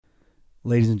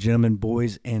Ladies and gentlemen,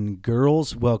 boys and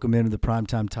girls, welcome into the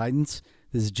Primetime Titans.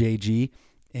 This is JG,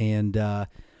 and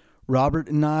Robert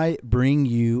and I bring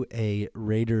you a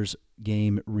Raiders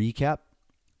game recap.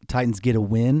 Titans get a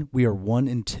win. We are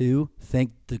 1-2.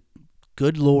 Thank the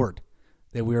good Lord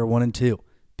that we are 1-2,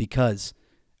 because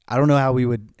I don't know how we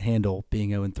would handle being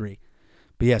 0-3.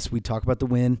 But yes, we talk about the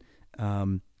win.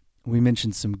 We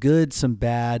mentioned some good, some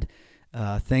bad,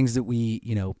 things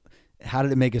that how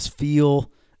did it make us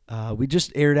feel? We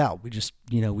just aired out. We just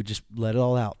let it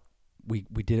all out. We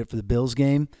did it for the Bills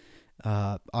game.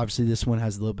 Obviously, this one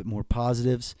has a little bit more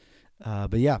positives.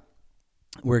 But yeah,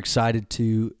 we're excited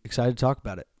to talk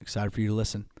about it. Excited for you to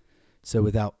listen. So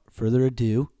without further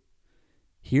ado,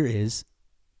 here is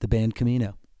the band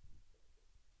Camino.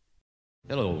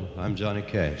 Hello, I'm Johnny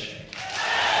Cash.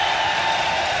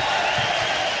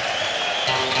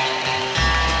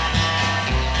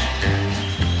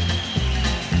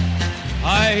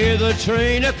 I hear the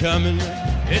train a-comin',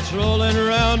 it's rolling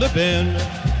around a bend,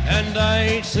 and I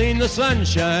ain't seen the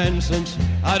sunshine since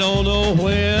I don't know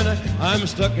when. I'm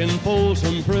stuck in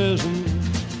Folsom Prison,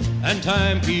 and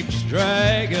time keeps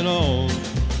dragging on,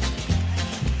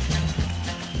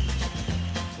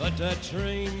 but that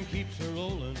train keeps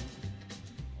a-rolling.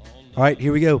 All right,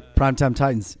 here we go. Primetime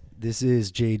Titans. This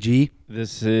is JG.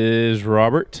 This is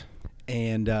Robert.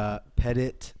 And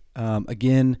Pettit,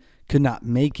 again, could not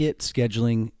make it.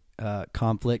 Scheduling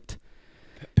conflict.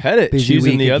 Pettit Busy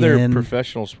choosing week the other again.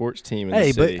 professional sports team in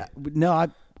the city. But no, I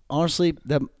honestly,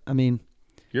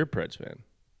 You're a Preds fan.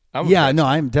 I'm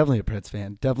I'm definitely a Preds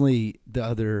fan. Definitely the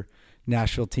other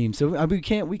Nashville team. So we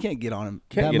can't get on him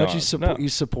Can't that get much. on him. No.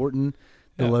 He's supporting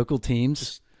the local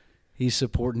teams. He's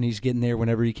supporting. He's getting there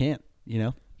whenever he can.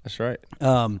 That's right.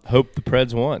 Hope the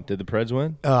Preds won. Did the Preds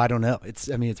win? I don't know. It's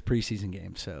a preseason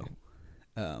game, so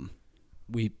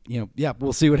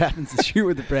we'll see what happens this year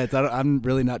with the Preds. I'm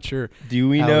really not sure. Do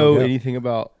we how know it'll go. anything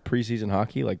about preseason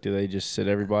hockey? Like, do they just sit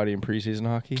everybody in preseason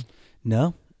hockey?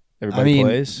 No. Everybody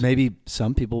plays? Maybe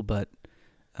some people, but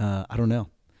I don't know.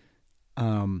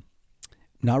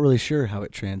 Not really sure how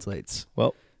it translates.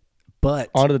 Well, but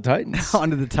on to the Titans.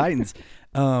 On to the Titans.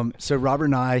 So Robert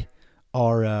and I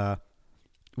are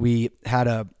we had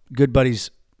a good buddy's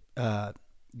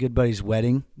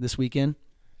wedding this weekend,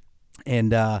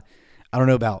 and I don't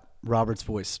know about Robert's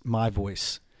voice, my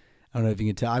voice. I don't know if you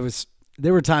can tell.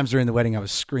 There were times during the wedding I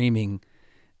was screaming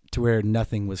to where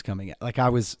nothing was coming out. Like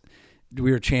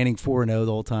we were chanting 4-0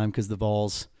 the whole time because the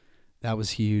Vols. That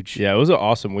was huge. Yeah, it was an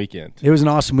awesome weekend. It was an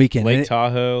awesome weekend. Lake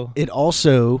Tahoe. It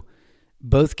also,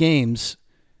 both games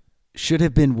should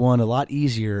have been won a lot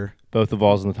easier. Both the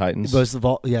Vols and the Titans. Both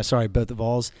the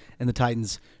Vols and the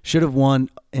Titans should have won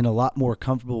in a lot more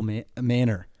comfortable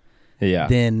manner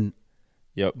than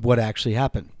what actually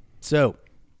happened. So,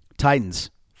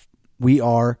 Titans, we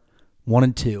are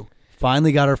 1-2.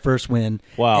 Finally got our first win.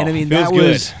 Wow. And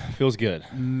Feels good.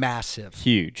 Massive.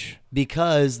 Huge.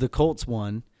 Because the Colts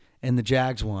won and the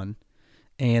Jags won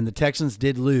and the Texans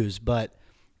did lose, but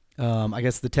I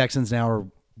guess the Texans now are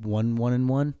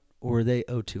 1-1. Or are they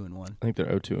 0-2-1? I think they're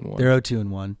 0-2-1. They're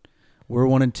 0-2-1. We're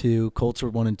 1-2. Colts are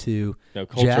 1-2. No,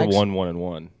 Colts are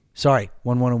 1-1-1. Sorry,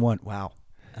 1-1-1. Wow,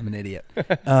 I'm an idiot.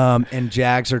 And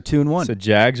Jags are 2-1. So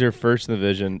Jags are first in the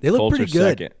division. They look Colts pretty are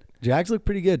good. Second. Jags look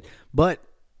pretty good, but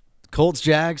Colts,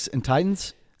 Jags, and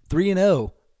Titans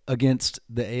 3-0 against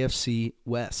the AFC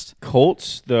West.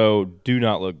 Colts though do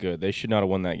not look good. They should not have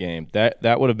won that game.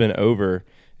 That would have been over,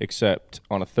 except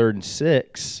on a 3rd and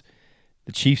 6,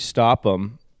 the Chiefs stop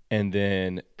them. And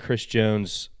then Chris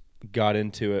Jones got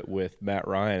into it with Matt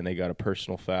Ryan. They got a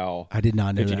personal foul. I did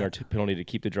not know 15-yard that. penalty to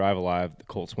keep the drive alive. The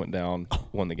Colts went down,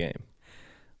 won the game.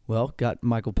 Well, got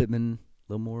Michael Pittman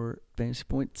a little more fantasy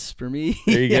points for me.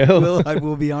 There you go. I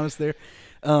will be honest there.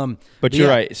 But you're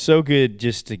right. So good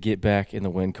just to get back in the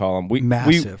win column.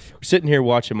 Massive. We're sitting here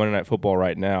watching Monday Night Football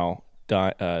right now,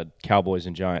 Cowboys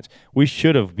and Giants. We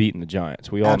should have beaten the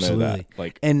Giants. We all know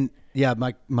that. Yeah,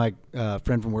 my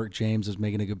friend from work, James, was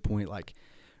making a good point. Like,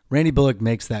 Randy Bullock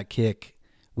makes that kick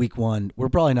week 1. We're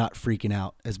probably not freaking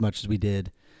out as much as we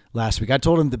did last week. I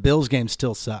told him the Bills game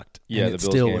still sucked. Yeah, and the it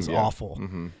Bills still game was awful.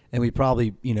 Mm-hmm. And we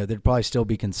probably, there'd probably still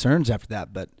be concerns after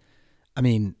that. But, I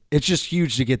mean, it's just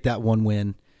huge to get that one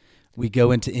win. We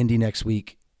go into Indy next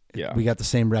week. Yeah. We got the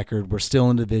same record. We're still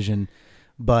in the division.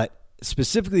 But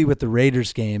specifically with the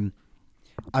Raiders game,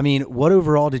 I mean, what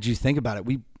overall did you think about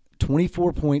it?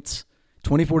 24 points,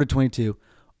 24-22.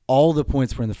 All the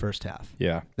points were in the first half.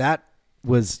 Yeah. That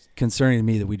was concerning to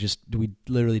me that we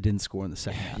literally didn't score in the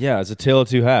second half. Yeah, it's a tale of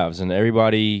two halves, and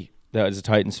everybody that is a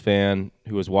Titans fan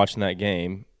who was watching that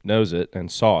game knows it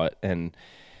and saw it. And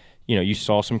you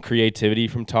saw some creativity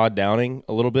from Todd Downing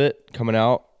a little bit coming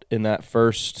out in that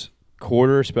first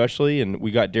quarter especially, and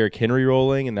we got Derrick Henry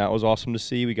rolling, and that was awesome to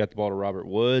see. We got the ball to Robert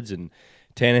Woods, and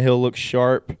Tannehill looked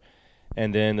sharp.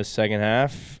 And then the second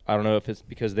half, I don't know if it's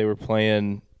because they were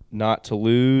playing not to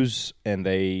lose and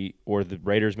the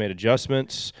Raiders made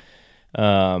adjustments,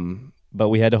 but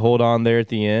we had to hold on there at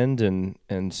the end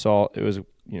and saw it was a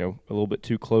little bit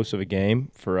too close of a game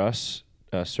for us,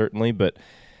 certainly. But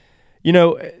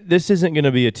this isn't going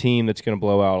to be a team that's going to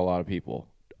blow out a lot of people.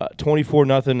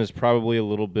 24-0 is probably a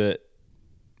little bit.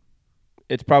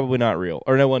 It's probably not real.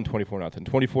 Or no, it wasn't 24-0.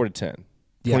 24-10.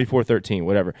 Yeah. 24-13,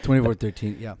 whatever.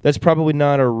 24-13, yeah. That's probably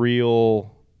not a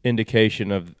real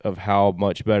indication of how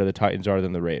much better the Titans are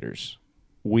than the Raiders.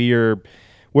 We're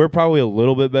probably a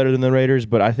little bit better than the Raiders,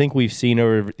 but I think we've seen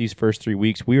over these first 3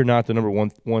 weeks, we are not the number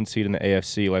one seed in the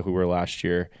AFC like we were last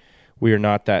year. We are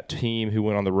not that team who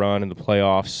went on the run in the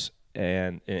playoffs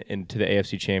and into the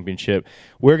AFC Championship.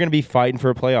 We're going to be fighting for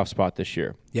a playoff spot this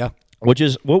year. Yeah. Which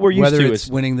is what we're used Whether to. it's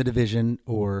winning the division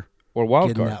or wild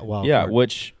getting card. that wild yeah, card.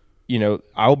 which,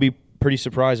 I'll be pretty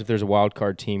surprised if there's a wild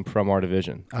card team from our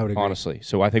division. I would agree. Honestly.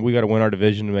 So I think we got to win our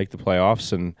division to make the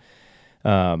playoffs. And,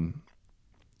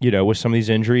 with some of these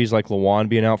injuries like Lawan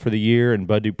being out for the year and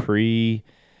Bud Dupree,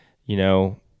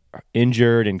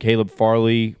 injured, and Caleb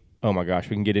Farley. Oh, my gosh,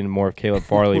 we can get into more of Caleb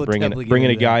Farley, We'll bringing definitely get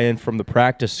a into guy in from the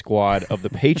practice squad of the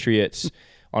Patriots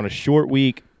on a short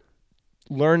week.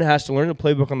 Has to learn the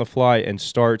playbook on the fly and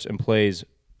starts and plays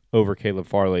over Caleb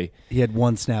Farley. He had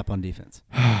one snap on defense.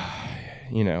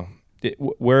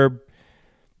 We're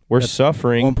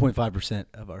suffering 1.5%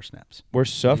 of our snaps. We're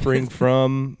suffering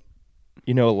from,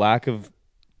 a lack of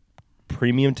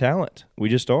premium talent. We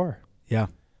just are. Yeah.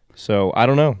 So I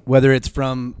don't know whether it's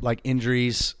from like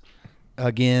injuries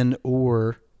again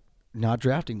or not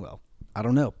drafting well. I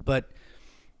don't know, but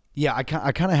yeah, I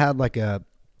kind of had like a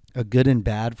good and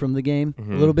bad from the game a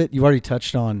little bit. You've already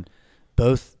touched on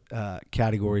both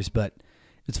categories, but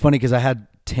it's funny because I had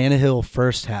Tannehill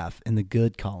first half in the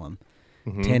good column,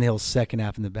 Tannehill second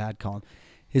half in the bad column.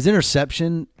 His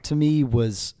interception to me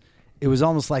was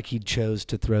almost like he chose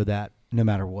to throw that no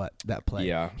matter what, that play.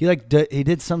 Yeah. He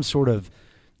did some sort of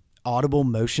audible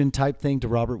motion type thing to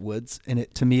Robert Woods, and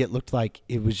to me it looked like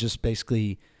it was just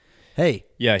basically, hey,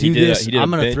 do this. I'm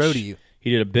going to throw to you. He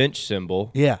did a bench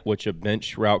symbol, yeah, which a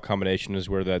bench route combination is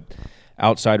where the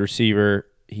outside receiver,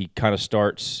 he kind of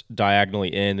starts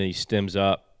diagonally in, then he stems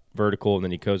up vertical, and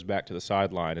then he goes back to the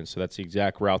sideline. And so that's the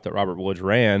exact route that Robert Woods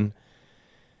ran.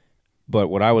 But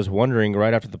what I was wondering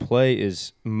right after the play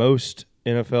is most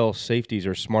NFL safeties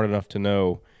are smart enough to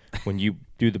know when you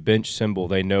do the bench symbol,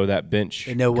 they know that bench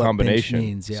combination. What bench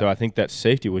means, yeah. So I think that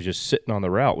safety was just sitting on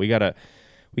the route. We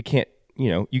can't,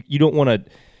 you don't want to.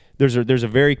 There's a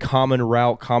very common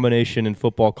route combination in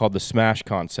football called the smash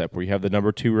concept, where you have the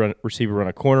number two receiver run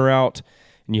a corner out,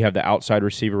 and you have the outside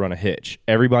receiver run a hitch.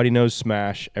 Everybody knows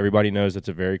smash. Everybody knows that's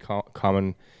a very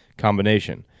common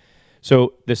combination.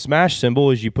 So the smash symbol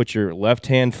is you put your left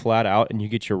hand flat out and you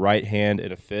get your right hand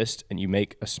in a fist and you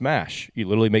make a smash. You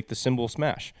literally make the symbol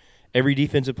smash. Every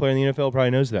defensive player in the NFL probably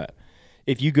knows that.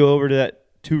 If you go over to that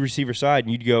two receiver side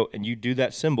and you go and you do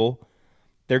that symbol,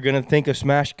 they're going to think a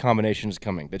smash combination is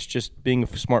coming. That's just being a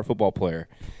smart football player.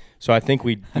 So I think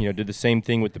we did the same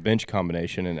thing with the bench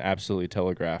combination and absolutely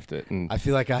telegraphed it. And I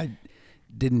feel like I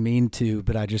didn't mean to,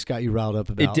 but I just got you riled up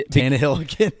about Tannehill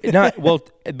again.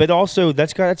 But also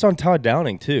that's on Todd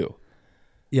Downing too.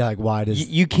 Yeah, like why does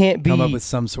you can't come up with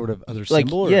some sort of other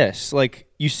symbol? Yes, like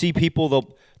you see people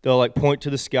they'll like point to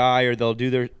the sky or they'll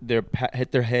do their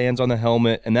hit their hands on the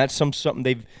helmet, and that's something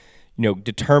they've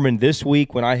determined this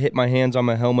week. When I hit my hands on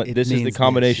my helmet, this is the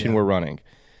combination we're running.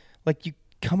 Like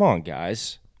come on,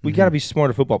 guys, we got to be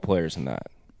smarter football players than that.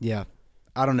 Yeah,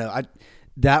 I don't know.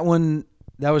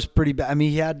 That was pretty bad. I mean,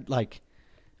 he had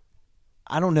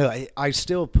I don't know. I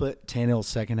still put Tannehill's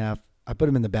second half. I put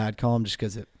him in the bad column just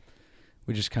because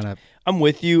we just kind of. I'm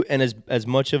with you, and as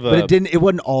much of a. But it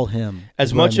wasn't all him.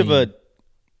 As much of a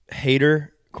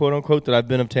hater, quote unquote, that I've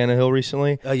been of Tannehill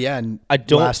recently. Yeah, and I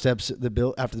don't. Last episode,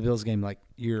 after the Bills game,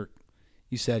 you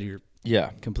said you're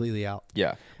completely out.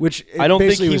 Yeah, which I don't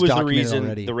think he was the documented reason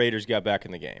already. the Raiders got back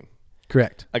in the game.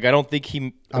 Correct. Like I don't think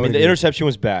he. I mean, the interception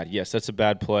was bad. Yes, that's a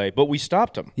bad play, but we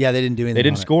stopped him. Yeah, they didn't do anything. They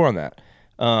didn't score on that.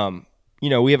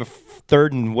 We have a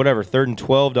third and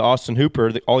 12 to Austin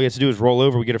Hooper. All he has to do is roll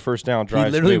over. We get a first down. Drive.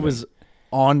 He literally was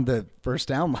on the first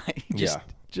down line.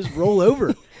 Just roll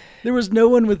over. There was no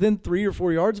one within 3 or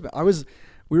 4 yards.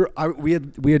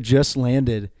 We had just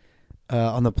landed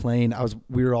on the plane.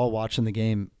 We were all watching the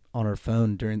game on our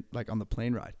phone on the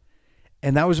plane ride,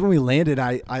 And that was when we landed.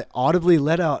 I audibly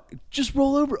let out, just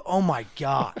roll over. Oh, my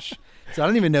gosh. So I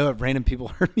don't even know if random people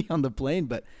heard me on the plane,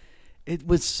 but it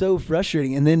was so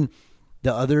frustrating. And then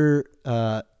the other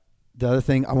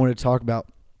thing I wanted to talk about,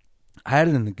 I had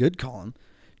it in the good column.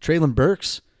 Treylon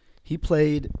Burks, he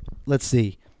played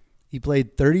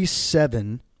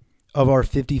 37 of our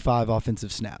 55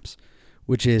 offensive snaps,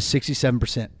 which is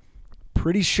 67%.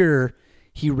 Pretty sure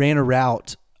he ran a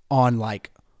route on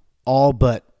like all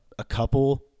but a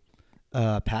couple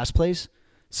pass plays.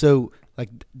 So like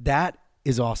that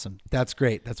is awesome. That's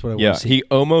great. That's what I want to see. He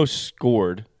almost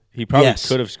scored. He probably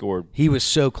could have scored. He was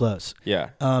so close. Yeah.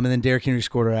 And then Derrick Henry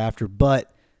scored right after,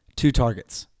 but 2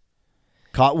 targets.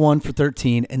 Caught one for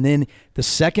 13, and then the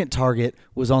second target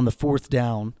was on the 4th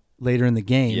down later in the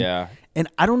game. Yeah. And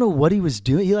I don't know what he was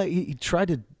doing. He tried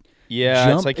to jump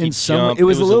it's like in he some. jumped. It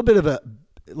was a little bit of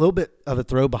a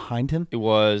throw behind him. It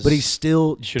was. But he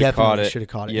still definitely should have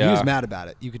caught it. Yeah. He was mad about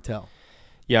it. You could tell.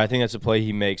 Yeah, I think that's a play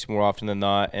he makes more often than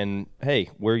not. And, hey,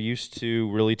 we're used to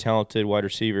really talented wide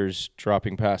receivers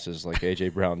dropping passes like A.J.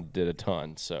 Brown did a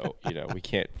ton. So, we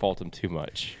can't fault him too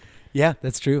much. Yeah,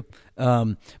 that's true.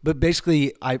 But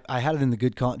basically, I had it in the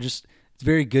good call. Just it's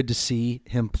very good to see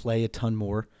him play a ton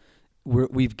more.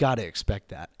 We've got to expect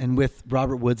that. And with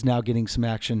Robert Woods now getting some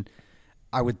action,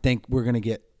 I would think we're going to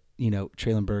get,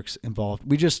 Treylon Burks involved.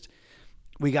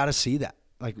 We got to see that.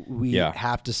 Like we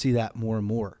have to see that more and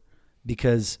more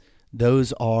because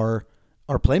those are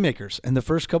our playmakers. And the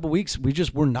first couple weeks,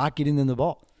 we're not getting them the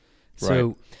ball. So,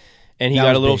 right. And he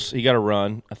got a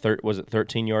run. Was it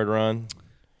 13-yard run?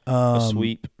 A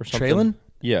sweep or something? Treylon?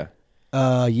 Yeah.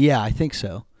 Yeah, I think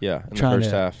so. Yeah, in the first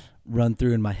half. Run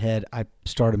through in my head. I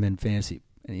started him in fantasy,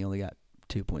 and he only got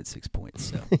 2.6 points.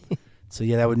 So, so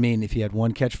yeah, that would mean if he had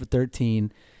one catch for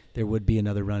 13, there would be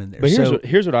another run in there. But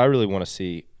here's what I really want to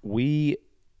see. We've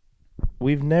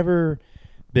never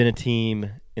been a team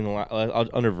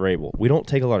under Vrabel. We don't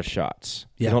take a lot of shots.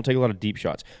 Yeah. We don't take a lot of deep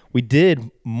shots. We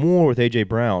did more with A.J.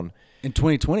 Brown. In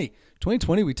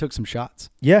 2020, we took some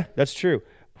shots. Yeah, that's true.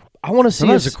 I want to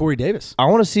see us a Corey Davis. I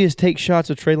want to see us take shots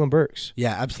with Treylon Burks.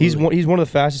 Yeah, absolutely. He's one of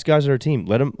the fastest guys on our team.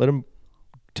 Let him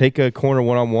take a corner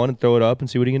one-on-one and throw it up and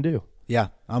see what he can do. Yeah,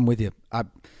 I'm with you.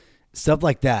 Stuff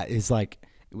like that is like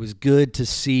it was good to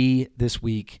see this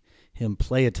week him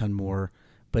play a ton more,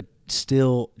 but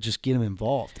still just get him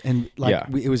involved. And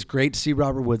it was great to see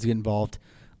Robert Woods get involved.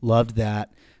 Loved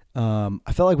that.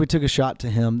 I felt like we took a shot to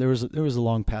him. There was a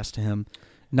long pass to him.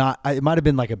 It might have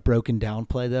been like a broken down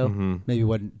play though. Mm-hmm. Maybe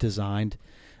wasn't designed.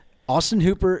 Austin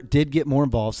Hooper did get more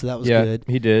involved, so that was good.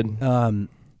 He did.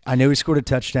 I know he scored a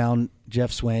touchdown.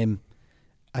 Jeff Swaim.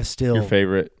 Your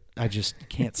favorite. I just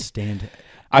can't stand it.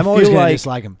 I'm always going to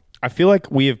dislike him. I feel like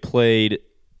we have played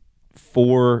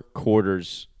 4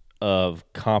 quarters of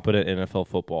competent NFL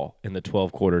football in the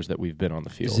 12 quarters that we've been on the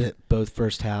field. Is it both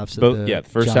first halves? The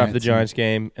first half of the Giants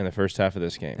game and the first half of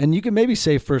this game. And you can maybe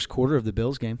say first quarter of the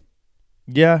Bills game.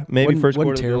 Yeah, maybe first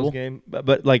quarter of the Bills game.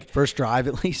 But like first drive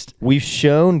at least. We've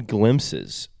shown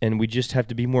glimpses, and we just have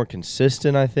to be more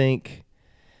consistent, I think.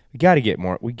 We got to get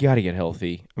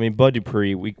healthy. I mean, Bud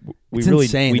Dupree, we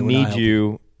need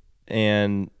you.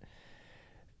 And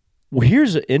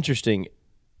here's interesting.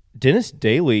 Dennis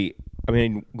Daly,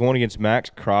 going against Max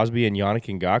Crosby and Yannick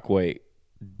Ngakoue,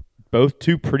 both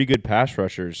 2 pretty good pass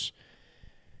rushers.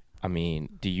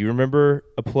 Do you remember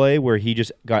a play where he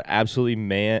just got absolutely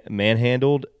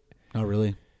manhandled? Not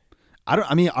really.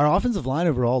 Our offensive line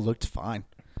overall looked fine.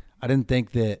 I didn't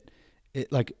think that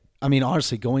it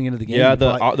honestly, going into the game. Yeah,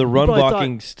 the run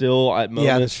blocking still at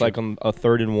moments like on a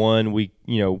 3rd and 1, we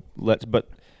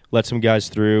let some guys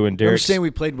through and Derek. I'm saying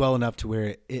we played well enough to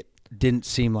where it didn't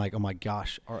seem like, oh my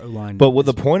gosh, our O-line. But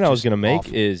the point I was going to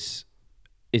make is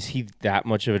he that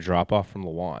much of a drop off from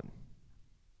Lewan?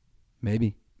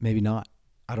 Maybe not.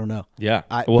 I don't know. Yeah,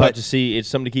 we'll have to see. It's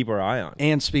something to keep our eye on.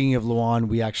 And speaking of Lewan,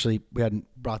 we hadn't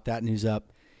brought that news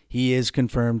up. He is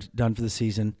confirmed done for the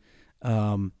season.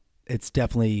 It's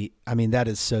definitely. That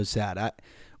is so sad.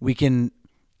 We can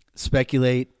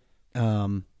speculate,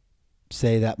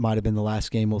 say that might have been the last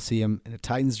game we'll see him in a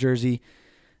Titans jersey.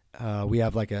 We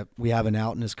have an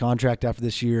out in his contract after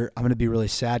this year. I'm going to be really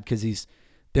sad because he's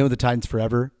been with the Titans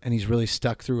forever and he's really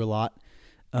stuck through a lot.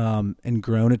 And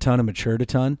grown a ton and matured a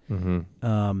ton.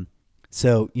 Mm-hmm.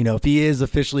 So, if he is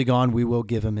officially gone, we will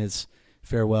give him his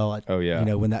farewell.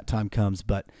 When that time comes.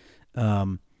 But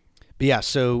yeah,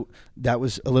 so that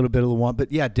was a little bit of the one.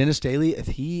 But yeah, Dennis Daly, if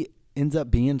he ends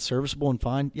up being serviceable and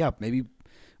fine, yeah, maybe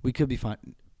we could be fine.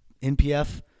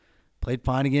 NPF played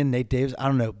fine again. Nate Davis, I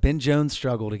don't know. Ben Jones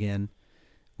struggled again.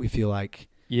 We feel like.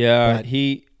 Yeah,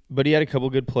 but he had a couple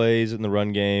good plays in the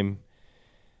run game.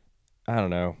 I don't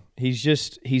know.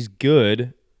 He's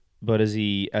good, but is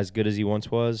he as good as he once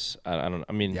was? I don't know.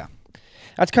 I mean, Yeah.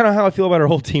 That's kind of how I feel about our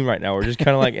whole team right now. We're just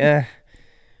kind of like,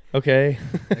 okay.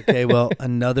 Okay, well,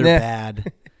 another bad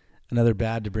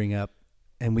to bring up,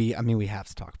 and we have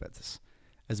to talk about this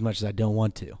as much as I don't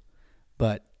want to,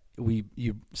 but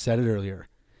you said it earlier.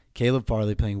 Caleb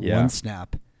Farley playing one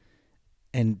snap,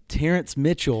 and Terrence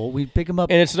Mitchell, we pick him up.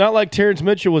 And it's not like Terrence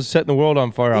Mitchell was setting the world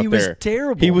on fire out there. He was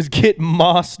terrible. He was getting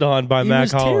mossed on by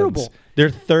Mac Hollins. Terrible. Their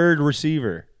third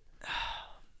receiver.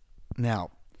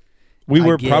 Now,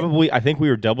 I think we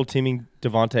were double teaming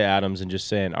Devontae Adams and just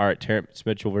saying, all right, Terrence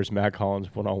Mitchell versus Mac Hollins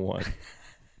 1-on-1.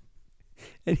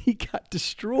 And he got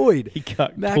destroyed.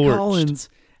 Mac torched. Hollins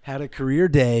had a career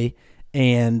day,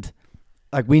 and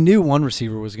like we knew one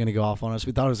receiver was going to go off on us.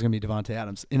 We thought it was going to be Devontae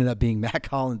Adams. Ended up being Mac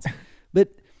Hollins. But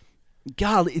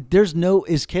God,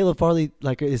 is Caleb Farley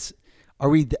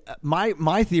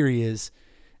my theory is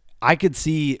I could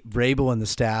see Vrabel and the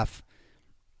staff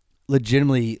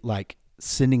legitimately like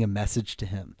sending a message to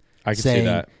him. I can saying, see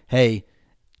that. Hey,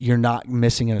 you're not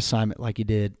missing an assignment like you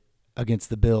did against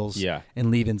the Bills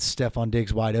and leaving Stephon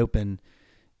Diggs wide open.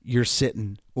 You're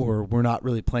sitting, or we're not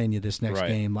really playing you this next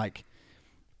game. Like,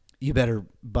 you better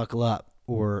buckle up,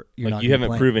 or you're not. You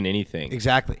haven't proven anything.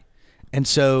 Exactly. And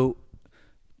so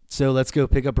let's go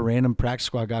pick up a random practice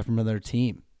squad guy from another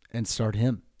team and start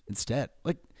him instead.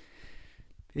 Like,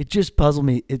 it just puzzles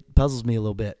me. It puzzles me a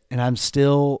little bit, and I'm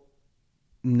still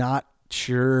not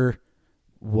sure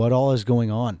what all is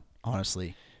going on.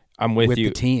 Honestly, I'm with you.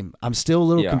 The team. I'm still a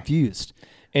little confused.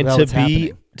 And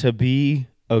to be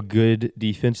a good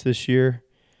defense this year,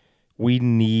 we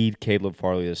need Caleb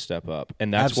Farley to step up,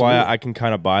 and that's why I can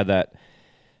kind of buy that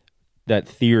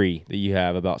theory that you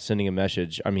have about sending a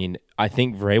message. I mean, I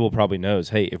think Vrabel probably knows,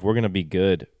 hey, if we're going to be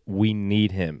good, we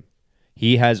need him.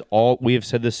 He has all. We have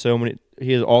said this so many.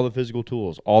 He has all the physical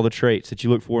tools, all the traits that you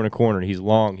look for in a corner. He's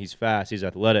long, he's fast, he's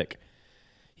athletic.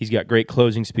 He's got great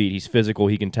closing speed. He's physical.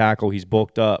 He can tackle. He's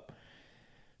bulked up.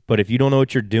 But if you don't know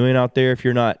what you're doing out there, if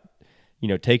you're not,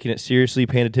 taking it seriously,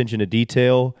 paying attention to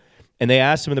detail, and they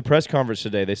asked him in the press conference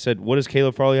today, they said, what does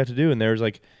Caleb Farley have to do? And there was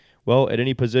like, well, at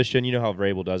any position, you know how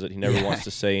Vrabel does it. He never wants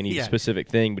to say any specific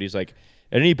thing, but he's like,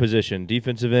 at any position,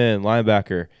 defensive end,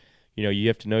 linebacker, you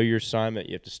have to know your assignment.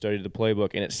 You have to study the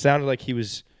playbook. And it sounded like he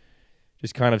was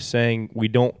just kind of saying, we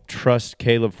don't trust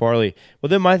Caleb Farley. Well,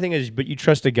 then my thing is, but you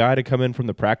trust a guy to come in from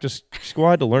the practice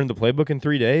squad to learn the playbook in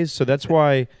 3 days? So that's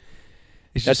why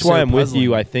I'm with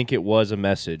you. I think it was a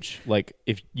message. Like,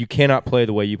 if you cannot play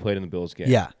the way you played in the Bills game.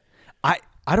 Yeah.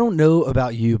 I don't know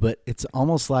about you, but it's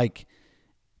almost like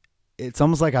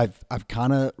I've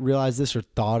kind of realized this or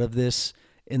thought of this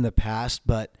in the past,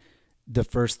 but the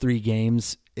first 3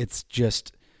 games, it's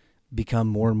just become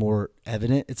more and more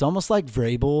evident. It's almost like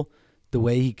Vrabel, the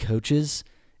way he coaches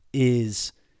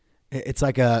it's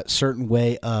like a certain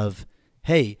way of,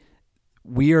 hey,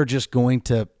 we are just going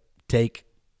to take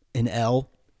an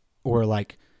L or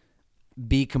like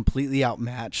be completely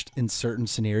outmatched in certain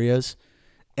scenarios,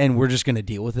 and we're just going to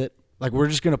deal with it. Like, we're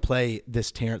just going to play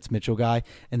this Terrence Mitchell guy,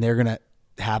 and they're going to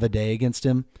have a day against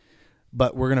him,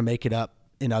 but we're going to make it up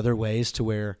in other ways to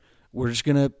where we're just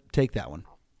going to take that one.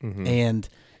 Mm-hmm. And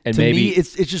to me,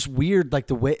 it's just weird, like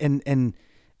the way and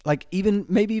like even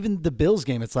the Bills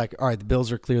game, it's like, all right, the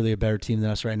Bills are clearly a better team than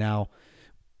us right now.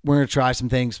 We're going to try some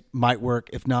things, might work.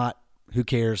 If not, who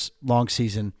cares? Long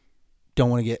season, don't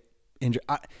want to get injured.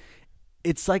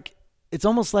 It's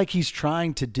almost like he's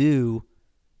trying to do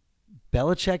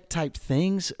Belichick type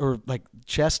things, or like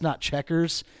chess, not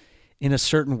checkers, in a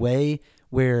certain way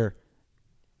where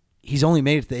he's only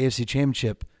made it to the AFC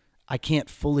Championship. I can't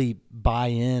fully buy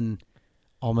in.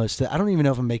 Almost, I don't even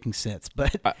know if I'm making sense,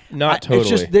 but not totally. It's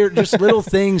just they're just little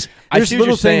things. There's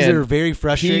little things that are very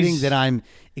frustrating that I'm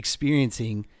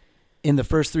experiencing in the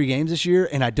first 3 games this year,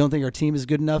 and I don't think our team is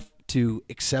good enough to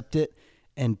accept it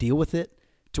and deal with it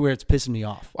to where it's pissing me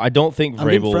off. I don't think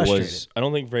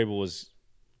Vrabel was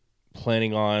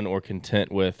planning on or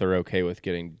content with or okay with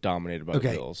getting dominated by the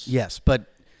Bills. Yes,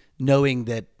 but knowing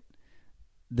that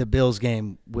the Bills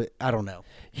game, I don't know.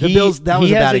 Bills, that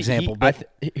was a bad example.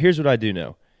 Here's what I do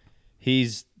know.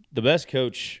 He's the best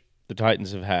coach the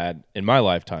Titans have had in my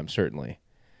lifetime, certainly.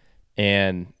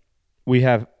 And we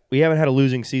haven't had a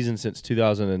losing season since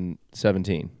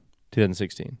 2016.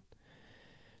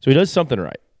 So he does something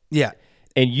right. Yeah.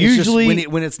 And usually it's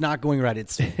just when it's not going right,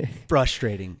 it's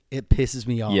frustrating. It pisses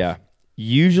me off. Yeah.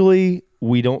 Usually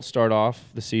we don't start off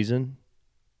the season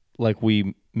like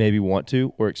we maybe want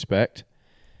to or expect.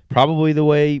 Probably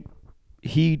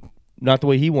not the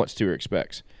way he wants to or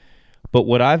expects. But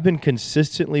what I've been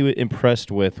consistently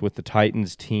impressed with the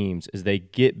Titans teams is they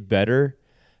get better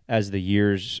as the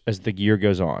year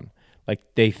goes on. Like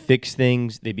they fix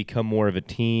things, they become more of a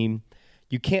team.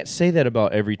 You can't say that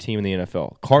about every team in the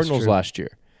NFL. Cardinals last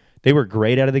year, they were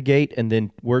great out of the gate and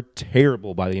then were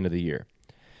terrible by the end of the year.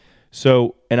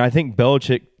 So, and I think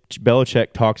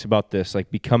Belichick talks about this, like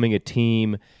becoming a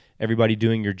team, everybody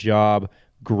doing your job,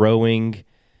 growing,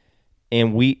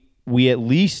 and we at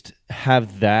least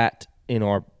have that in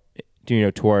our,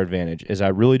 to our advantage. As I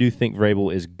really do think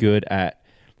Vrabel is good at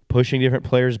pushing different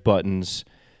players' buttons,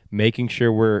 making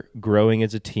sure we're growing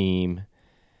as a team,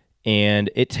 and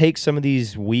it takes some of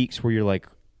these weeks where you're like,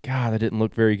 God, that didn't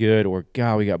look very good, or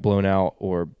God, we got blown out,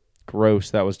 or gross,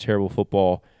 that was terrible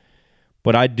football.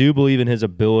 But I do believe in his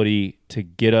ability to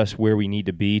get us where we need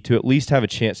to be to at least have a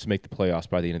chance to make the playoffs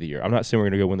by the end of the year. I'm not saying we're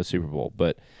going to go win the Super Bowl,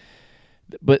 but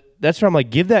that's where I'm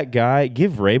like, give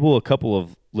Vrabel a couple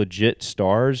of legit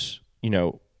stars,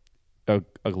 a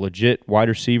legit wide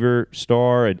receiver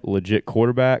star, a legit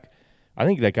quarterback. I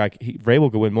think that guy,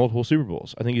 Vrabel, could win multiple Super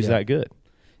Bowls. I think he's that good.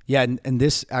 Yeah, and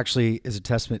this actually is a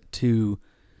testament to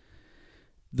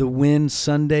the win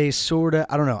Sunday, sort of.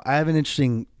 I don't know. I have an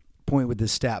interesting point with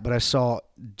this stat, but I saw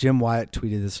Jim Wyatt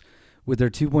tweeted this. With their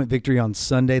 2-point victory on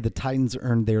Sunday, the Titans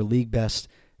earned their league best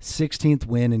 16th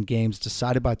win in games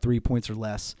decided by 3 points or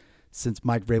less since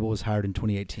Mike Vrabel was hired in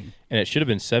 2018. And it should have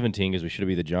been 17 because we should have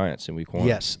beat the Giants in week 1.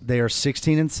 Yes, they are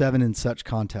 16-7 in such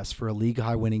contests for a league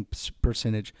high winning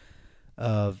percentage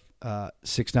of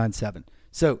 697.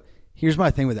 So here's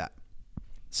my thing with that.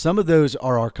 Some of those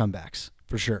are our comebacks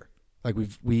for sure. Like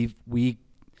we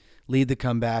lead the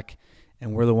comeback,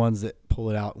 and we're the ones that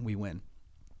pull it out and we win.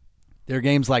 There are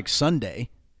games like Sunday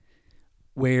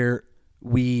where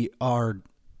we are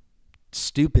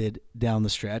stupid down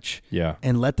the stretch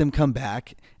and let them come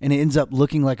back, and it ends up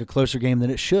looking like a closer game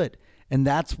than it should. And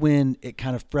that's when it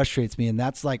kind of frustrates me. And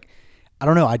that's like, I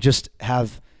don't know, I just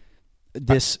have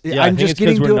this I'm just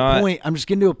getting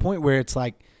to a point where it's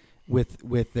like with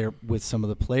some of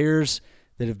the players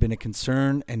that have been a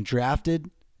concern and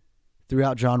drafted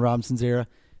throughout John Robinson's era,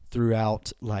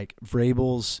 throughout like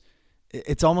Vrabel's,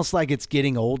 it's almost like it's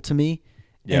getting old to me.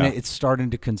 Yeah. And it's starting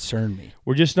to concern me.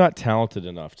 We're just not talented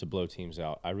enough to blow teams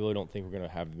out. I really don't think we're going to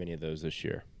have many of those this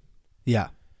year. Yeah.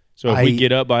 So if we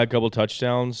get up by a couple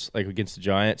touchdowns, like against the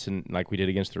Giants and like we did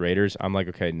against the Raiders, I'm like,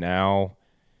 okay, now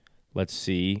let's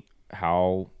see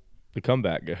how the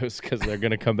comeback goes, because they're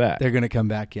going to come back. They're going to come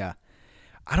back, yeah.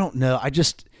 I don't know. I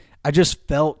just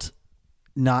felt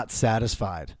not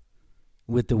satisfied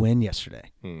with the win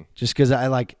yesterday. Just because I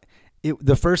like it.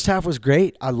 The first half was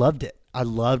great. I loved it. I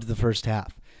loved the first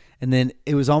half. And then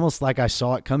it was almost like I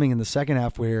saw it coming in the second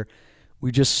half where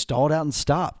we just stalled out and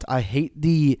stopped. I'm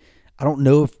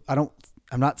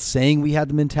not saying we had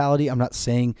the mentality. I'm not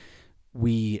saying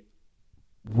we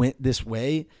went this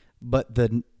way, but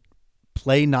the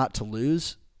play not to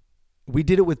lose, we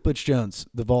did it with Butch Jones.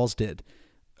 The Vols did.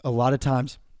 A lot of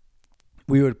times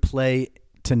we would play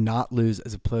to not lose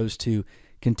as opposed to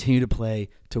continue to play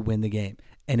to win the game.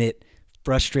 And it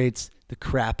frustrates the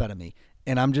crap out of me.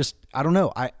 And I don't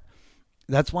know.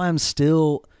 That's why I'm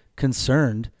still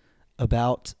concerned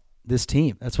about this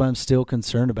team. That's why I'm still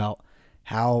concerned about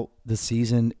how the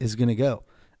season is going to go.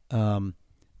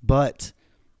 But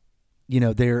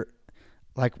they're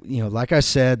like I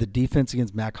said, the defense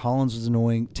against Mac Hollins was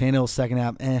annoying. Tannehill's second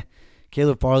half,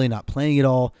 Caleb Farley not playing at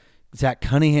all. Zach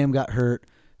Cunningham got hurt.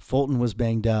 Fulton was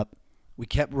banged up. We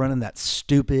kept running that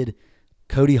stupid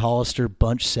Cody Hollister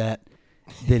bunch set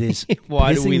that is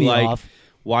pissing me off.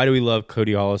 Why do we love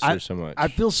Cody Hollister so much? I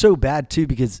feel so bad too,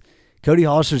 because Cody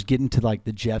Hollister's getting to like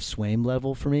the Jeff Swaim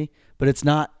level for me, but it's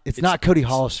not Cody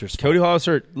Hollister's fault. Cody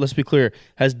Hollister, let's be clear,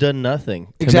 has done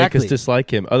nothing to make us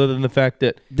dislike him, other than the fact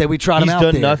that we trot him out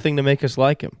there. He's done nothing to make us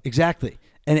like him. Exactly.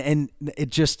 And it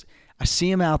just, I see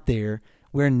him out there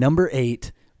wearing number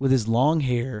 8 with his long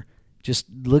hair, just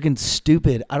looking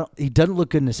stupid. He doesn't look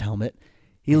good in his helmet.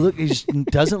 He just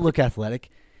doesn't look athletic.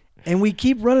 And we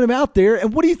keep running him out there.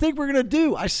 And what do you think we're going to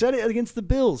do? I said it against the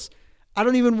Bills. I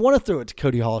don't even want to throw it to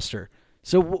Cody Hollister.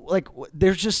 So,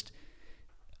 there's just,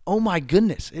 oh my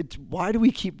goodness. Why do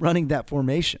we keep running that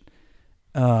formation?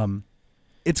 It's going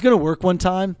to work one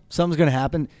time. Something's going to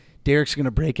happen. Derek's going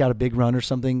to break out a big run or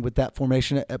something with that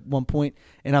formation at one point,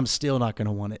 and I'm still not going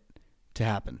to want it to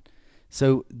happen.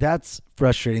 So that's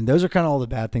frustrating. Those are kind of all the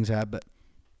bad things I have, but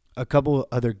a couple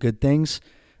other good things.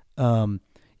 Kevin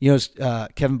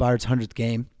Byard's 100th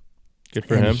game. Good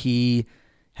for him. He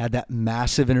had that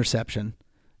massive interception.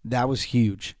 That was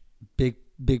huge.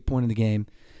 Big point in the game.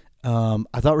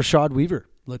 I thought Rashad Weaver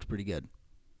looked pretty good.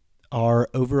 our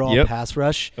overall Yep. pass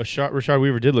rush. Rashad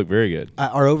Weaver did look very good.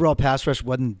 Our overall pass rush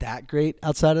wasn't that great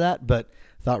outside of that, but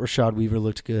I thought Rashad Weaver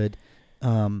looked good.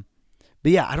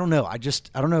 But yeah, I don't know. I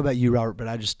don't know about you, Robert, but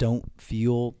I just don't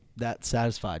feel that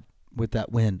satisfied with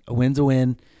that win. A win's a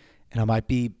win, and I might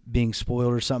be being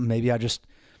spoiled or something. Maybe I just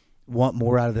want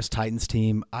more out of this Titans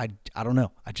team. I don't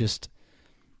know. I just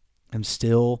am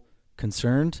still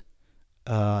concerned.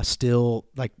 Still,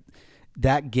 like,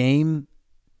 that game,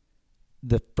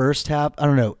 the first half, I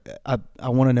don't know. I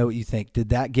want to know what you think. Did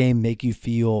that game make you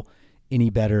feel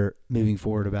any better moving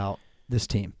forward about this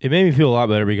team? It made me feel a lot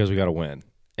better because we got a win.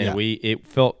 And Yeah. it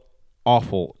felt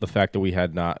awful, the fact that we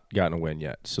had not gotten a win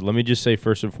yet. So let me just say,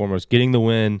 first and foremost, getting the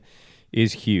win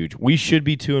is huge. We should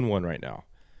be 2-1 right now.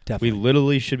 Definitely. We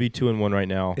literally should be 2-1 right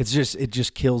now. It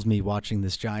just kills me watching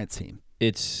this Giants team.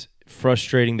 It's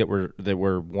frustrating that we're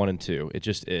 1-2. It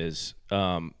just is.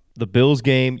 The Bills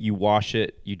game, you wash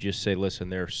it. You just say, listen,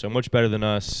 they're so much better than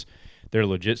us. They're a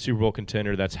legit Super Bowl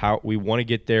contender. That's how we want to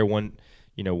get there one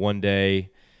day.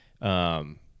 But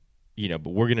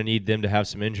we're going to need them to have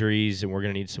some injuries, and we're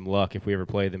going to need some luck if we ever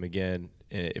play them again,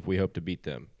 if we hope to beat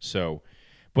them. So,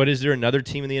 but is there another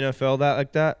team in the NFL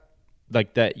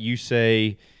like that you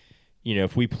say,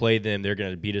 if we play them, they're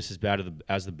going to beat us as bad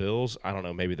as the Bills? I don't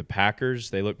know. Maybe the Packers.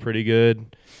 They look pretty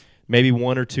good. Maybe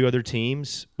one or two other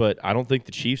teams, but I don't think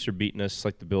the Chiefs are beating us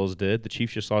like the Bills did. The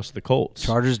Chiefs just lost to the Colts.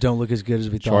 Chargers don't look as good as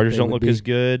we thought. Chargers they don't would look be. as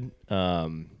good.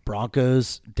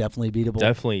 Broncos definitely beatable.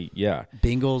 Definitely, yeah.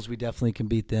 Bengals, we definitely can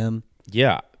beat them.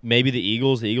 Yeah, maybe the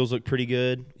Eagles. The Eagles look pretty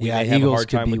good. We Yeah, may have Eagles a hard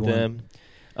could time be with them.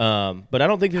 But I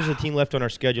don't think there's a team left on our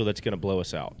schedule that's going to blow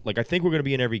us out. Like, I think we're going to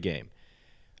be in every game.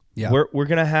 Yeah, We're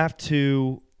going to have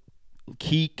to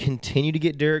continue to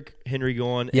get Derrick Henry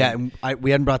going. yeah. And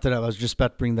we hadn't brought that up. I was just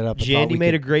about to bring that up. I thought Jandy we made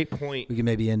could- a great point We can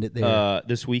maybe end it there.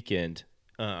 this weekend.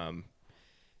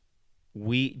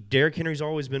 Derrick Henry's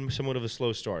always been somewhat of a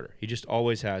slow starter. He just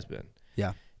always has been.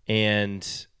 Yeah, And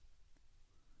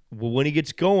when he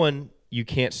gets going, you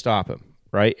can't stop him,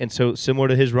 right? And so similar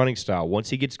to his running style, once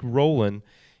he gets rolling,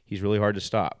 he's really hard to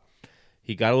stop.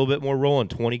 He got a little bit more rolling,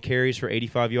 20 carries for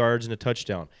 85 yards and a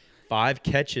touchdown, 5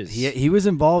 catches he was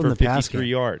involved for in the pass 53 game.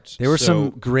 yards. There were So- some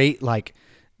great, like,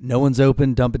 no one's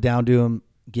open, dump it down to him,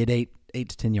 get 8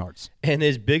 to 10 yards. And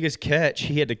his biggest catch,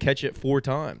 he had to catch it 4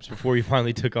 times before he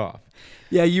finally took off.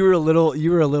 Yeah, you were a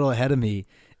little ahead of me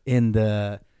in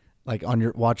the, like,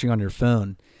 watching on your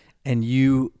phone, and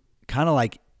you kind of,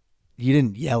 like, you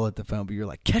didn't yell at the phone, but you're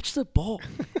like, catch the ball.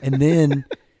 and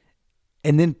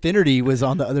then Finnerty was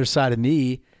on the other side of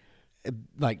me,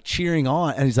 like, cheering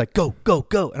on, and he's like, go, go,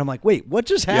 go. And I'm like, wait, what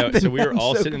just happened? Yeah, so we were I'm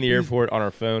all so sitting in the confused. airport on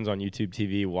our phones on YouTube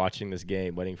TV watching this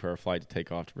game, waiting for our flight to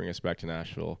take off to bring us back to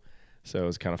Nashville. So it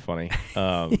was kind of funny.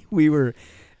 We were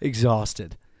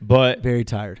exhausted, But very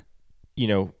tired.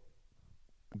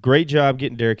 Great job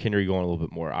getting Derrick Henry going a little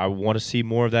bit more. I want to see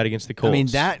more of that against the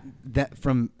Colts.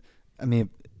 I mean,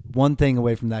 one thing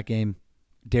away from that game,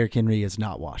 Derrick Henry is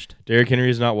not washed. Derrick Henry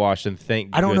is not washed, and thank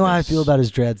I don't know how I goodness. feel about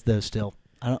his dreads though. Still,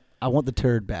 I want the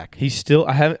turd back. He's still.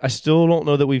 I still don't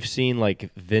know that we've seen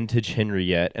like vintage Henry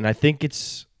yet, and I think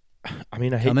it's. I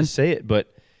mean, I hate Coming? to say it,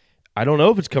 but I don't know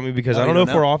if it's coming because Oh, I don't you know don't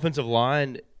if know? our offensive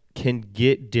line can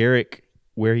get Derrick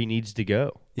where he needs to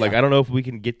go. Yeah. Like I don't know if we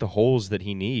can get the holes that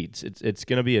he needs. It's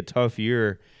going to be a tough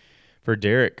year for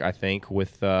Derrick, I think,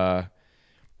 with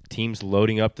teams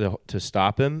loading up to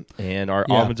stop him and our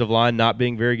Yeah. offensive line not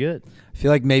being very good. I feel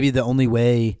like maybe the only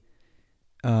way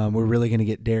we're really going to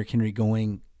get Derrick Henry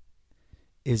going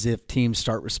is if teams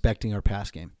start respecting our pass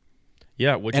game.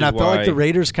 Yeah, which And is I felt why like the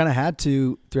Raiders kind of had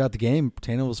to throughout the game.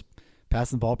 Tannehill was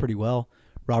passing the ball pretty well.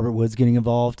 Robert Woods getting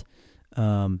involved.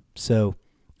 So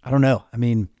I don't know. I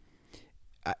mean,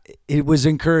 it was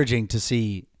encouraging to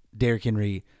see Derrick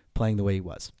Henry playing the way he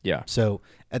was. Yeah. So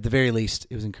at the very least,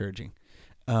 it was encouraging.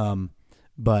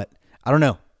 But I don't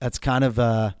know. That's kind of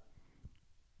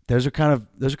those are kind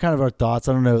of our thoughts.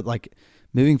 I don't know. Like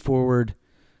moving forward,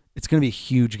 it's going to be a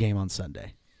huge game on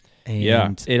Sunday. And Yeah,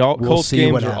 we'll Colts see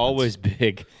games what are happens. always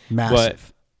big,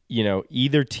 Massive. But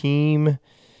either team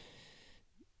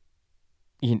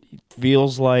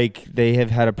feels like they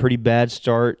have had a pretty bad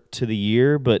start to the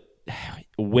year, but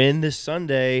win this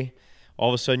Sunday, all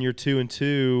of a sudden you're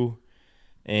 2-2,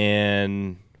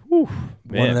 and whew,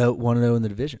 man, 1-0 in the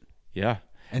division. yeah.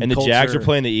 And And the Colts Jags are are-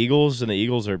 playing the Eagles, and the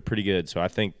Eagles are pretty good. So I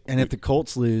think, And if the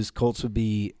Colts lose, Colts would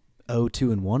be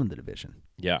 0-2-1 in the division.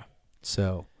 yeah,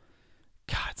 So,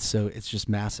 God, so it's just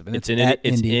massive. And it's at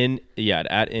Indy.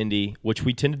 at Indy, which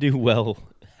we tend to do well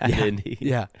at Yeah, Indy.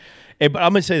 yeah. Hey, but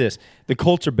I'm gonna say this: the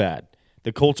Colts are bad.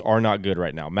 The Colts are not good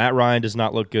right now. Matt Ryan does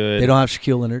not look good. They don't have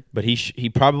Shaquille Leonard. But he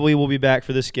probably will be back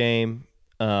for this game.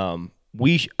 I'm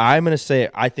going to say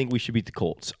I think we should beat the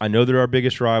Colts. I know they're our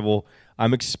biggest rival.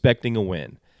 I'm expecting a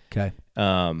win. Okay.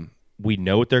 We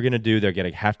know what they're going to do. They're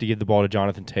going to have to give the ball to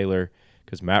Jonathan Taylor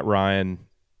because Matt Ryan,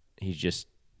 he's just,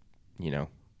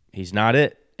 he's not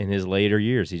it in his later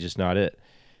years. He's just not it.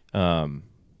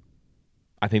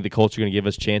 I think the Colts are going to give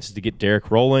us chances to get Derek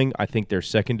rolling. I think their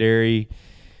secondary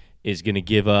is going to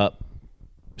give up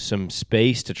some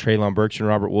space to Treylon Burks and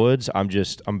Robert Woods. I'm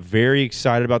very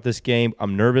excited about this game.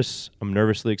 I'm nervous. I'm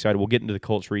nervously excited. We'll get into the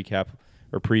Colts recap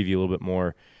or preview a little bit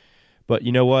more. But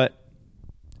you know what?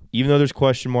 Even though there's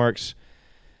question marks,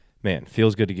 man,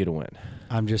 feels good to get a win.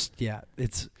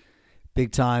 It's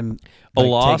big time. A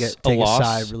loss, take a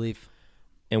sigh of relief.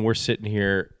 And we're sitting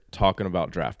here talking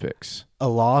about draft picks. A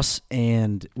loss,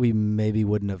 and we maybe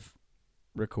wouldn't have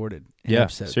recorded an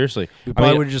episode. Seriously. We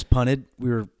probably would have just punted. We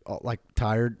were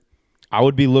tired. I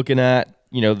would be looking at,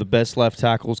 the best left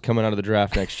tackles coming out of the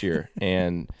draft next year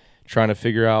and trying to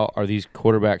figure out, are these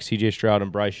quarterbacks, C.J. Stroud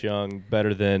and Bryce Young,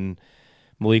 better than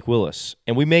Malik Willis?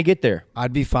 And we may get there.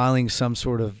 I'd be filing some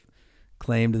sort of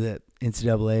claim to the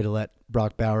NCAA to let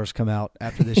Brock Bowers come out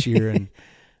after this year and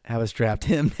have us draft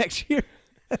him next year.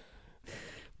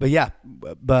 But yeah,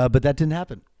 but that didn't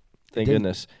happen. Thank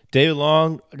goodness. David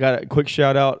Long, got a quick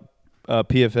shout out.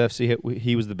 PFF,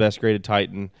 he was the best graded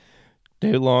Titan.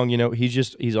 David Long,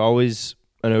 he's always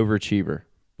an overachiever.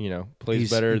 Plays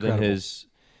He's better incredible. than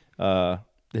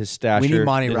his stature. We need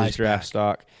Monty than Rice his draft back.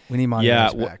 stock. We need Monty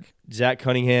Rice back. Zach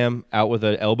Cunningham out with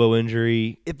an elbow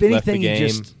injury. If anything,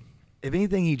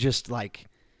 he just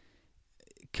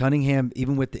Cunningham,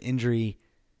 even with the injury,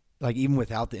 even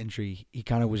without the injury, he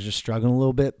kind of was just struggling a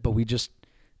little bit. But we just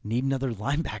need another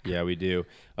linebacker. Yeah, we do.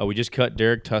 We just cut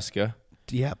Derek Tuska.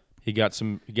 Yeah, we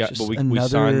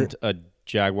signed a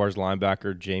Jaguars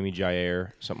linebacker, Jamie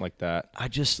Jair, something like that. I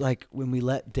just when we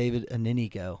let David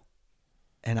Anini go,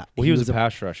 and he was a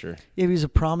pass rusher. Yeah, he was a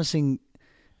promising.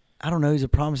 I don't know. He's a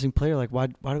promising player. Why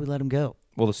did we let him go?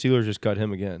 Well, the Steelers just cut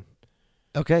him again.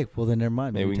 Okay, well then never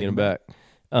mind. Maybe we can get him back.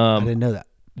 I didn't know that.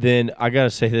 Then I gotta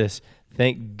say this.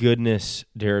 Thank goodness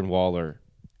Darren Waller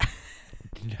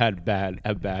had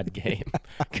a bad game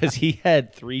because he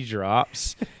had 3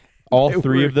 drops. All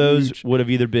 3 of those huge. would have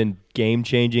either been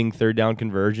game-changing third down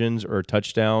conversions or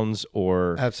touchdowns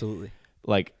or absolutely.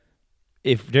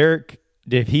 If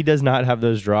he does not have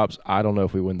those drops, I don't know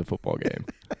if we win the football game.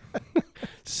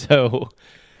 So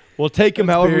we'll take him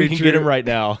however we can get him right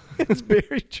now. It's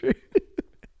very true.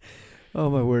 Oh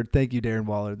my word! Thank you, Darren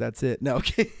Waller. That's it. No,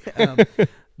 okay.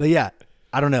 But yeah,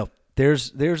 I don't know.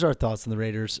 There's our thoughts on the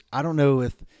Raiders. I don't know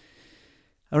if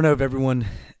everyone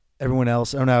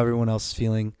else. I don't know how everyone else is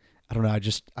feeling. I don't know.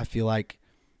 I feel like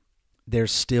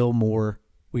there's still more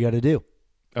we got to do.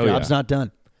 Job's not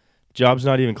done. Job's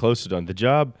not even close to done. The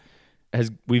job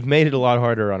we've made it a lot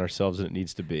harder on ourselves than it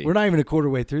needs to be. We're not even a quarter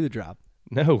way through the job.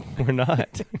 No, we're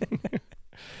not.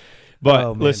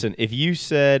 But listen, if you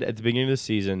said at the beginning of the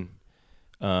season,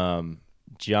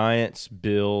 Giants,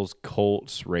 Bills,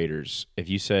 Colts, Raiders, if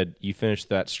you said you finished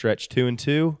that stretch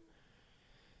 2-2,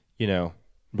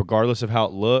 regardless of how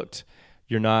it looked,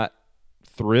 you're not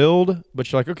thrilled,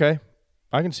 but you're like, okay,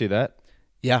 I can see that.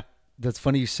 Yeah, that's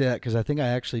funny you say that because I think I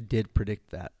actually did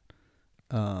predict that.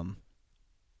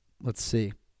 Let's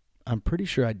see. I'm pretty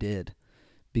sure I did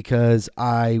because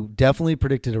I definitely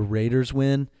predicted a Raiders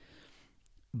win,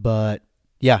 but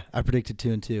yeah, I predicted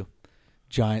 2-2.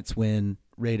 Giants win,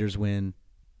 Raiders win,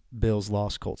 Bills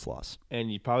loss, Colts loss.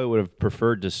 And you probably would have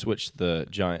preferred to switch the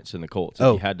Giants and the Colts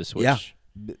if you had to switch.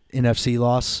 Yeah. NFC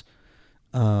loss,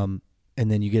 and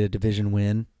then you get a division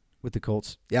win with the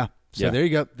Colts. Yeah. So there you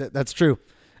go. That's true.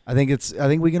 I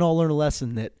think we can all learn a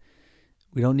lesson that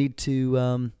we don't need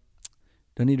to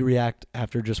react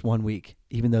after just 1 week,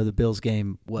 even though the Bills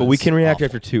game was. But we can react awful.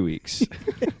 after 2 weeks.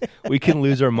 We can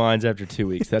lose our minds after 2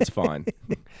 weeks. That's fine.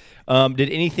 Did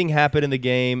anything happen in the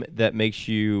game that makes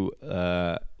you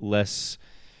less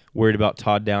worried about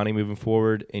Todd Downing moving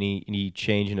forward? Any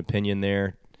change in opinion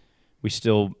there? We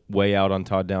still way out on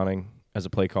Todd Downing as a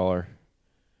play caller.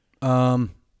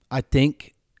 I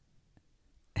think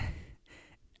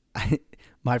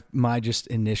my just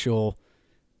initial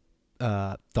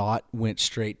thought went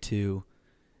straight to,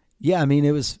 yeah, I mean,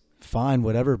 it was fine,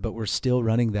 whatever, but we're still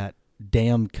running that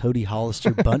damn Cody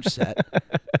Hollister bunch set.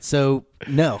 So,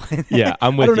 no. Yeah,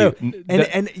 I'm with I don't you. know.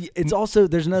 And it's also,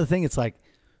 there's another thing. It's like,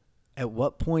 at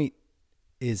what point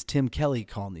is Tim Kelly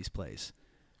calling these plays?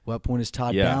 What point is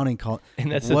Todd Downing calling?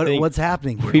 And that's the thing. What's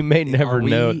happening here? We may never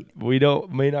know. We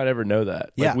may not ever know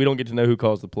that. Yeah. We don't get to know who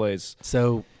calls the plays.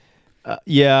 So,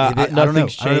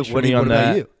 nothing's changed for me on what that.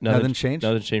 About you? Nothing changed?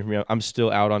 Nothing changed for me. I'm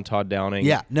still out on Todd Downing.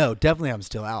 Yeah, no, definitely I'm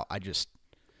still out. I just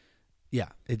yeah,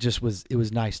 it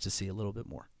was nice to see a little bit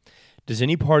more. Does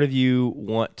any part of you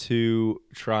want to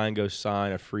try and go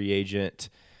sign a free agent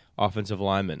offensive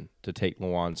lineman to take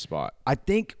Lawan's spot? I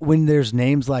think when there's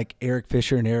names like Eric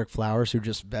Fisher and Eric Flowers, who are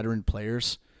just veteran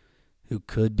players who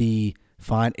could be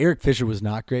fine. Eric Fisher was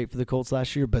not great for the Colts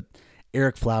last year, but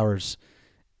Eric Flowers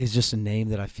is just a name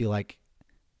that I feel like,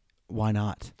 why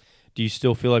not? Do you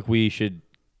still feel like we should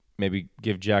maybe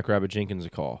give Jack Rabbit Jenkins a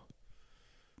call?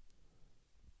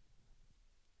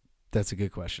 That's a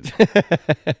good question.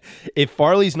 If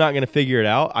Farley's not going to figure it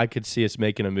out, I could see us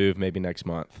making a move maybe next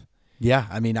month. Yeah,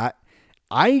 I mean,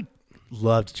 I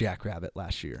loved Jack Rabbit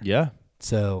last year. Yeah.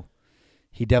 So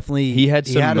he definitely he had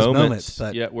some his moments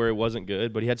but yeah, where it wasn't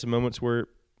good, but he had some moments where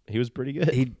he was pretty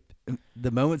good.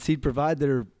 The moments he'd provide that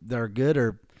are good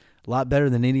are a lot better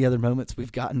than any other moments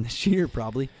we've gotten this year,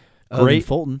 probably. Great,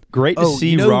 Fulton. Great to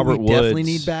see Robert Woods. Definitely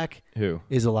need back. Who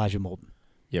is Elijah Molden?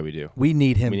 Yeah, we do. We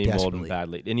need him. We need desperately. Molden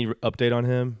badly. Any update on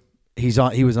him? He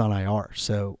was on IR,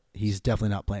 so he's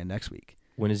definitely not playing next week.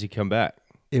 When does he come back?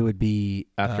 It would be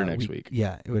after next week.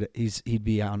 Yeah, it would. He'd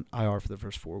be on IR for the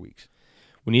first 4 weeks.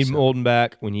 We need Molden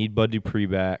back. We need Bud Dupree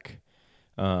back.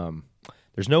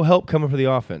 There's no help coming for the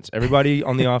offense. Everybody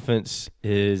on the offense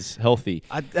is healthy.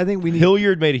 I think we need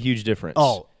Hilliard made a huge difference.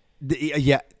 Oh,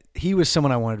 yeah, he was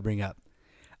someone I wanted to bring up.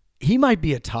 He might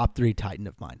be a top 3 Titan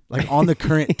of mine, like on the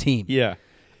current team. Yeah,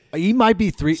 he might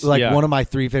be one of my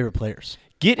 3 favorite players.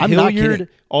 Get Hilliard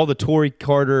all the Torrey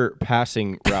Carter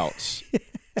passing routes,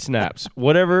 snaps,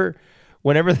 whatever.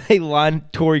 Whenever they line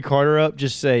Torrey Carter up,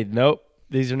 just say nope.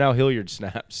 These are now Hilliard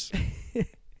snaps.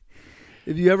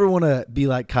 If you ever want to be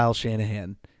like Kyle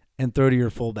Shanahan and throw to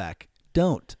your fullback,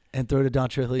 don't, and throw to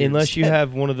Dontrell Hilliard. Unless you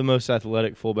have one of the most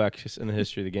athletic fullbacks in the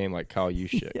history of the game, like Kyle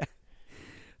Juszczyk. Yeah.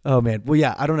 Oh man, well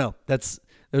yeah, I don't know. Those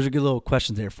are good little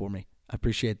questions there for me. I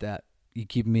appreciate that. You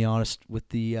keeping me honest with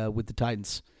the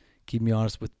Titans, keeping me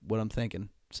honest with what I'm thinking.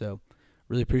 So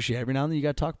really appreciate it. Every now and then you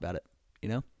got to talk about it. You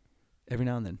know, every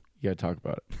now and then you got to talk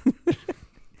about it.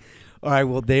 All right,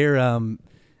 well there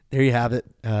you have it.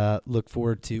 Look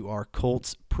forward to our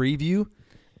Colts preview.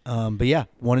 But yeah,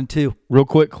 1 and 2. Real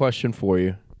quick question for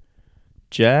you: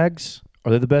 Jags,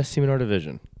 are they the best team in our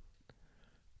division?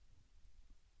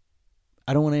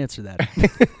 I don't want to answer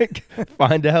that.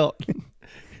 Find out.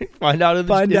 Find out in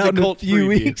a few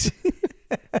weeks.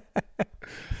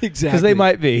 Exactly. Because they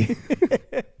might be.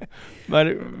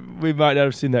 We might not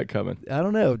have seen that coming. I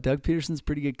don't know. Doug Peterson's a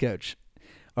pretty good coach.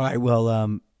 All right,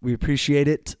 well, we appreciate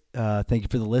it. Thank you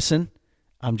for the listen.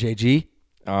 I'm JG.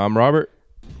 I'm Robert.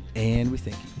 And we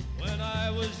thank you. When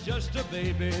I was just a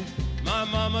baby, my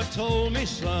mama told me,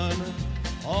 son,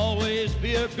 always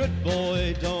be a good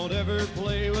boy, don't ever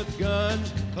play with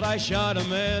guns. But I shot a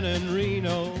man in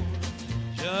Reno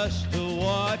just to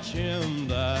watch him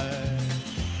die.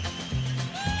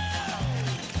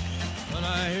 When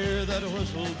I hear that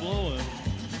whistle blowing,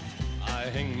 I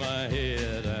hang my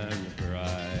head and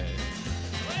cry.